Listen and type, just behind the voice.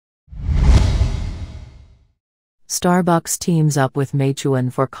Starbucks teams up with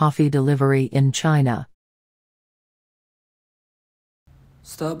Meituan for coffee delivery in China.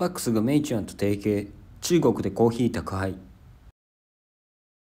 スターバックスがメイチュアンと提携、中国でコーヒー宅配。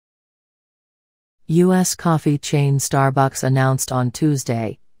U.S. coffee chain Starbucks announced on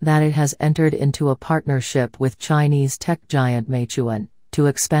Tuesday that it has entered into a partnership with Chinese tech giant Meituan to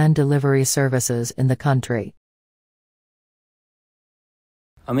expand delivery services in the country.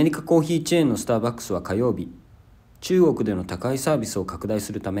 アメリカコーヒーチェーンのスターバックスは火曜日、中国での宅配サービスを拡大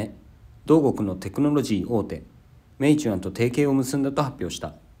するため、同国のテクノロジー大手、メイチュアンと提携を結んだと発表し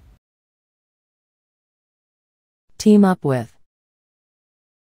た。Team up with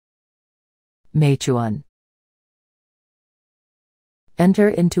Meituan. Enter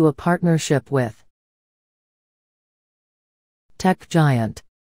into a partnership with tech giant.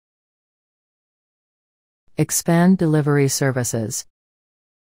 Expand delivery services.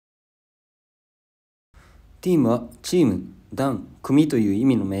 ティームはチーム、団、組という意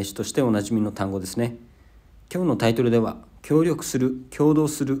味の名詞としておなじみの単語ですね。今日のタイトルでは、協力する、共同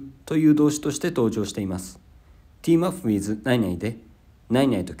するという動詞として登場しています。Team up with 何々で、何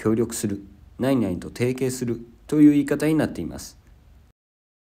々と協力する、何々と提携するという言い方になっています。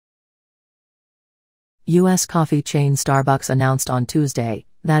U.S. coffee chain Starbucks announced on Tuesday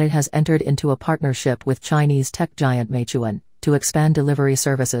that it has entered into a partnership with Chinese tech giant Meituan to expand delivery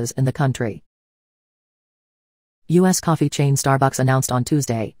services in the country. U.S. coffee chain Starbucks announced on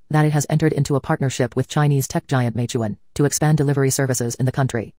Tuesday that it has entered into a partnership with Chinese tech giant Meituan to expand delivery services in the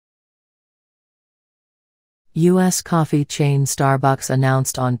country. U.S. coffee chain Starbucks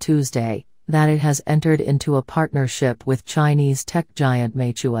announced on Tuesday that it has entered into a partnership with Chinese tech giant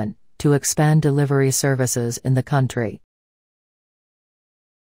Meituan to expand delivery services in the country.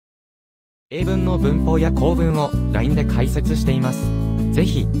 英文の文法や構文を LINE で解説しています。ぜ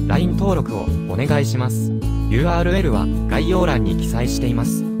ひ LINE 登録をお願いします。URL は概要欄に記載していま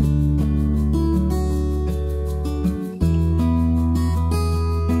す。